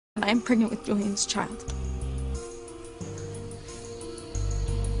but I'm pregnant with Julian's child.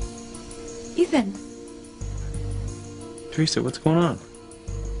 Ethan. Theresa, what's going on?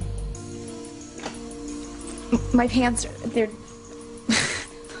 My pants, they're...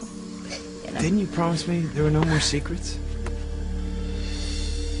 Didn't you promise me there were no more secrets?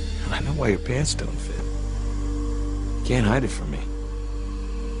 I know why your pants don't fit. You can't hide it from me.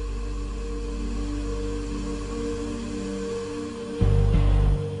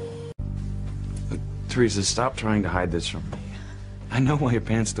 Look, Theresa, stop trying to hide this from me. I know why your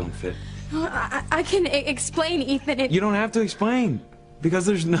pants don't fit. I can explain, Ethan. You don't have to explain, because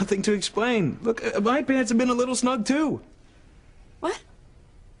there's nothing to explain. Look, my pants have been a little snug, too. What?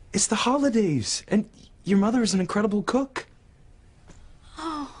 It's the holidays, and your mother is an incredible cook.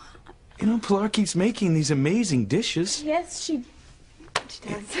 Oh. You know, Pilar keeps making these amazing dishes. Yes, she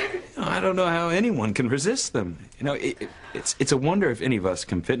does. I don't know how anyone can resist them. You know, it's a wonder if any of us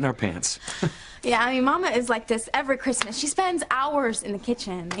can fit in our pants. Yeah, I mean, Mama is like this every Christmas. She spends hours in the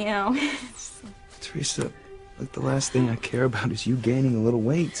kitchen, you know. Theresa, look, the last thing I care about is you gaining a little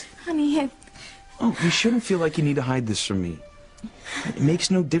weight. Honey, Oh, you shouldn't feel like you need to hide this from me. It makes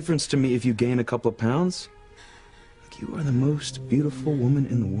no difference to me if you gain a couple of pounds. Look, you are the most beautiful woman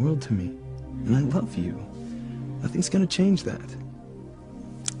in the world to me, and I love you. Nothing's gonna change that.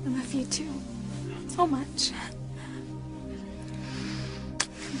 I love you too. So much.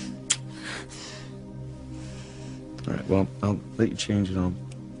 All right, well, I'll let you change and I'll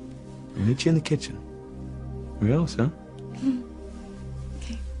meet you in the kitchen. Where else, huh?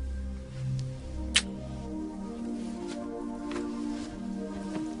 Okay.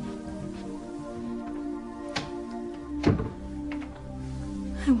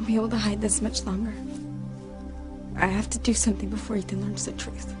 I won't be able to hide this much longer. I have to do something before Ethan learns the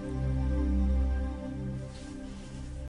truth.